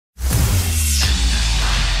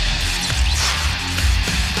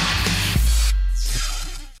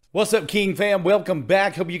What's up, King fam? Welcome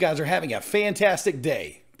back. Hope you guys are having a fantastic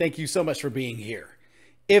day. Thank you so much for being here.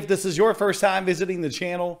 If this is your first time visiting the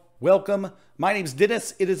channel, welcome. My name's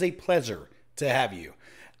Dennis. It is a pleasure to have you.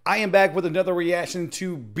 I am back with another reaction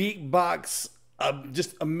to Beatbox,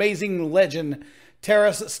 just amazing legend,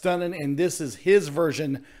 Taras Stanin, and this is his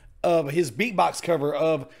version of his Beatbox cover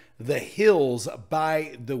of The Hills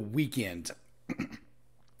by The Weeknd.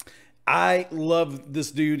 I love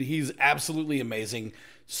this dude. He's absolutely amazing.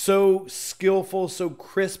 So skillful, so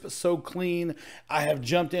crisp, so clean. I have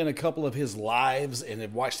jumped in a couple of his lives and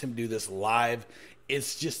have watched him do this live.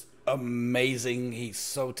 It's just amazing. He's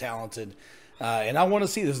so talented. And I want to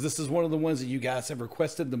see this. This is one of the ones that you guys have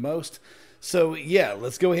requested the most. So yeah,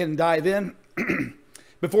 let's go ahead and dive in.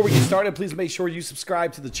 Before we get started, please make sure you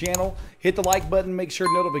subscribe to the channel. Hit the like button. Make sure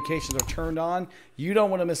notifications are turned on. You don't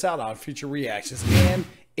want to miss out on future reactions. And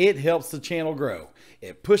it helps the channel grow.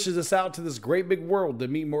 It pushes us out to this great big world to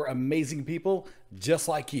meet more amazing people just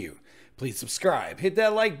like you. Please subscribe, hit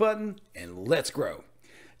that like button, and let's grow.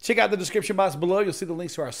 Check out the description box below. You'll see the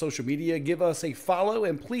links to our social media. Give us a follow,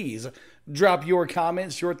 and please drop your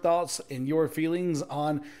comments, your thoughts, and your feelings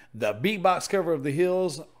on the Beatbox cover of The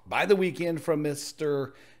Hills by The Weeknd from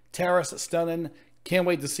Mr. Taras Stanin. Can't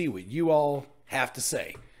wait to see what you all have to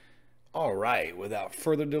say. All right, without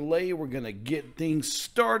further delay, we're going to get things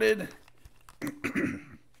started. All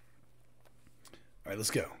right,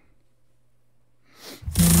 let's go.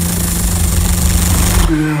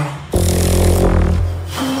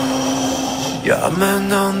 Yeah,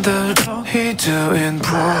 man on the road, he doing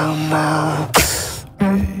promo.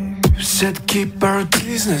 You said keep our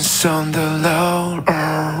business on the low.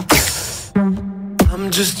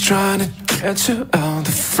 I'm just trying to get you out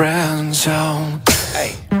the friend zone.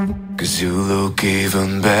 Hey. Cause you look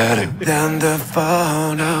even better than the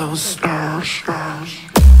photos.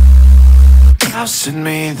 Now send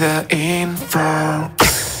me the info.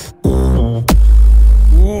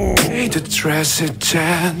 Need to dress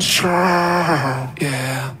attention.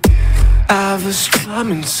 Yeah, I was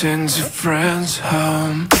coming since your friend's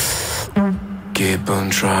home. Keep on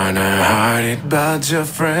trying to hide it, but your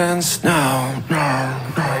friends know.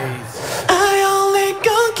 I only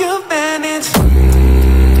got you minutes.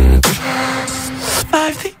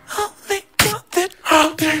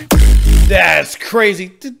 That's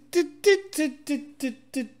crazy.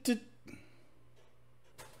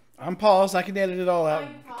 I'm paused. I can edit it all out.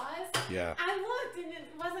 I'm paused? Yeah. I looked and it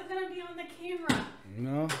wasn't going to be on the camera.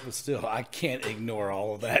 No, but still, I can't ignore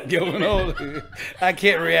all of that going on. I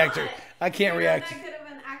can't react. I can't react. That good of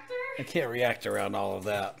an actor? I can't react around all of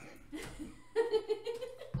that.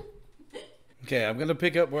 Okay, I'm going to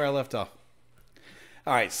pick up where I left off.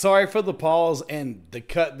 All right, sorry for the pause and the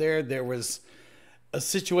cut there. There was a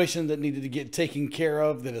situation that needed to get taken care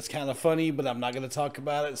of that is kind of funny, but I'm not going to talk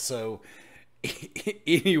about it. So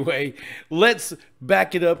anyway, let's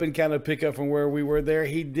back it up and kind of pick up from where we were there.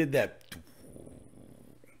 He did that.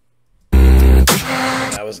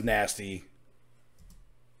 That was nasty.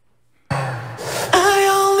 I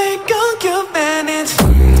only got you minutes.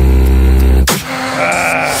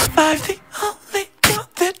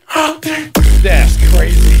 That's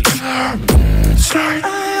crazy.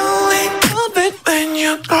 I only love it when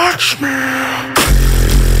you touch me.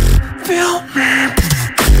 Feel me.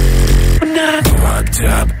 When I fucked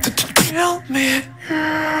up, feel me.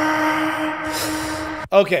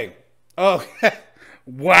 Okay. Oh,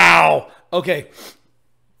 wow. Okay.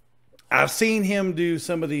 I've seen him do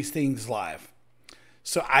some of these things live.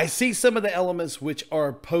 So I see some of the elements which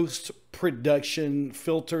are post-production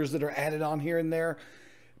filters that are added on here and there.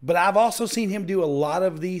 But I've also seen him do a lot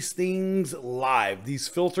of these things live. These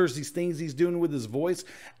filters, these things he's doing with his voice.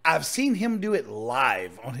 I've seen him do it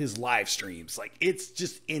live on his live streams. Like, it's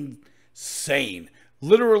just insane.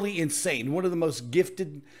 Literally insane. One of the most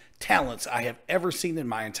gifted talents I have ever seen in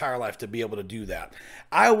my entire life to be able to do that.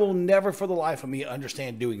 I will never for the life of me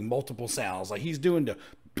understand doing multiple sounds. Like he's doing the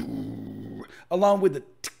along with the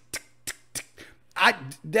tick, tick, tick, tick.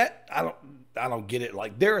 I don't get it.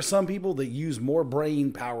 Like, there are some people that use more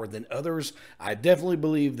brain power than others. I definitely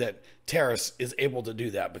believe that Taras is able to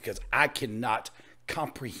do that because I can't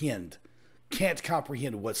comprehend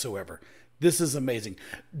whatsoever. This is amazing.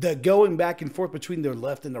 The going back and forth between the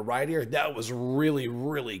left and the right ear, that was really,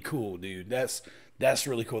 really cool, dude. That's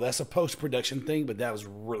really cool. That's a post-production thing, but that was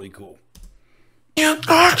really cool. You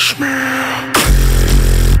touch me.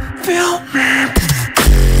 Feel me.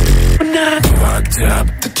 When I fucked up,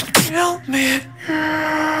 feel me.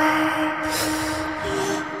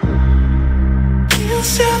 You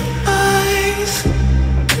said eyes.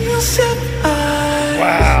 You said eyes.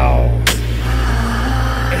 Wow.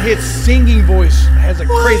 his singing voice has a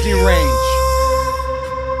crazy range.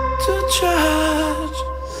 To judge.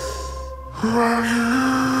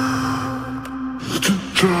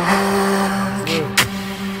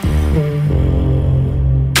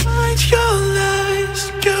 Hide your lies,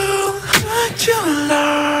 girl. Hide your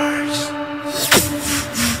lies.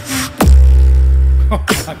 Oh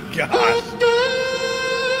my gosh.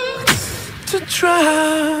 To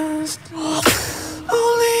trust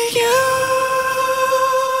only you.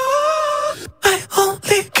 I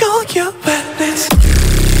only call you when it's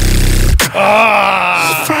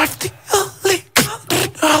Friday. Only call you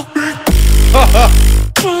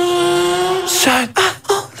Shine. I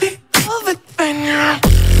only love it when you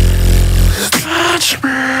touch me.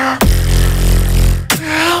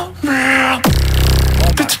 Help me.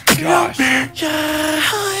 Oh my gosh. Yeah,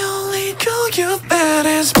 I only call you when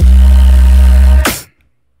it's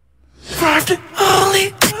Friday. Only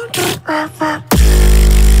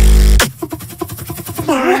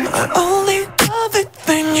I only love it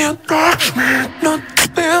when you touch me. Not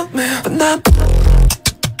feel me, but not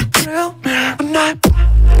feel me, but not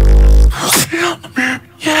feel me.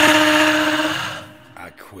 Yeah. I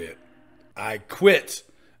quit. I quit.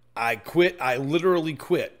 I quit. I literally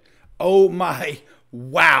quit. Oh my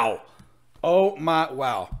wow. Oh my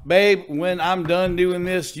wow. Babe, when I'm done doing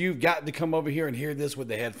this, you've got to come over here and hear this with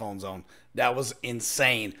the headphones on. That was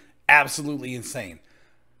insane. Absolutely insane.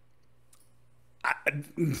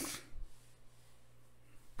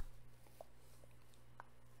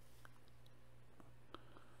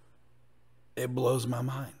 It blows my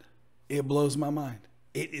mind. It blows my mind.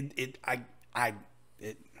 It's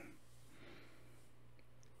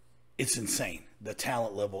insane. The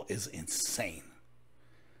talent level is insane.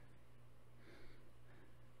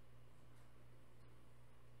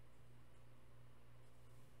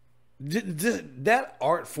 That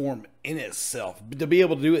art form in itself, to be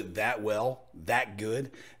able to do it that well, that good,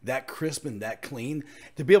 that crisp and that clean,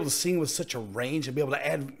 to be able to sing with such a range and be able to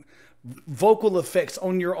add vocal effects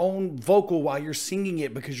on your own vocal while you're singing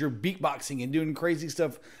it because you're beatboxing and doing crazy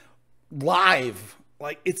stuff live.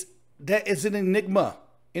 Like that is an enigma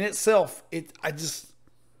in itself. It's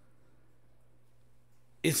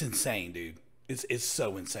insane, dude. It's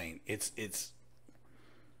so insane. It's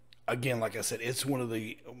again, like I said, it's one of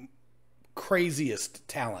the craziest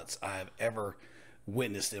talents I've ever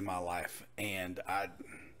witnessed in my life, and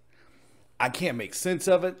I can't make sense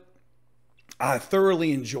of it. I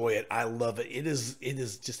thoroughly enjoy it. I love it. It is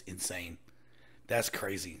just insane. That's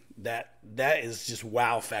crazy. That is just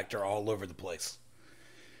wow factor all over the place.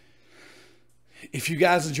 If you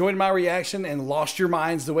guys enjoyed my reaction and lost your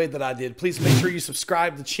minds the way that I did, please make sure you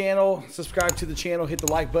subscribe to the channel. Subscribe to the channel. Hit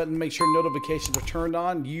the like button. Make sure notifications are turned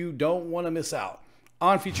on. You don't want to miss out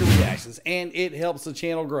on future reactions, and it helps the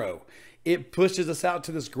channel grow. It pushes us out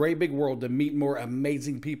to this great big world to meet more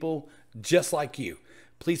amazing people just like you.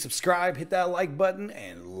 Please subscribe, hit that like button,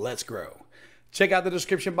 and let's grow. Check out the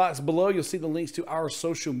description box below. You'll see the links to our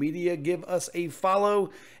social media. Give us a follow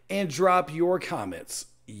and drop your comments,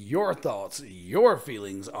 your thoughts, your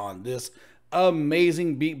feelings on this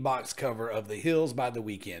amazing beatbox cover of The Hills by The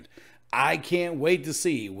Weeknd. I can't wait to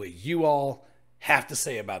see what you all have to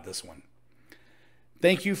say about this one.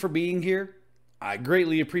 Thank you for being here. I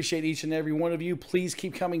greatly appreciate each and every one of you. Please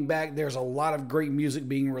keep coming back. There's a lot of great music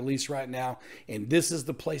being released right now, and this is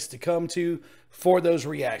the place to come to for those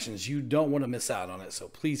reactions. You don't want to miss out on it, so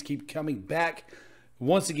please keep coming back.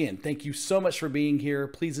 Once again, thank you so much for being here.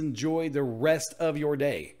 Please enjoy the rest of your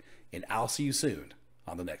day, and I'll see you soon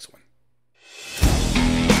on the next one.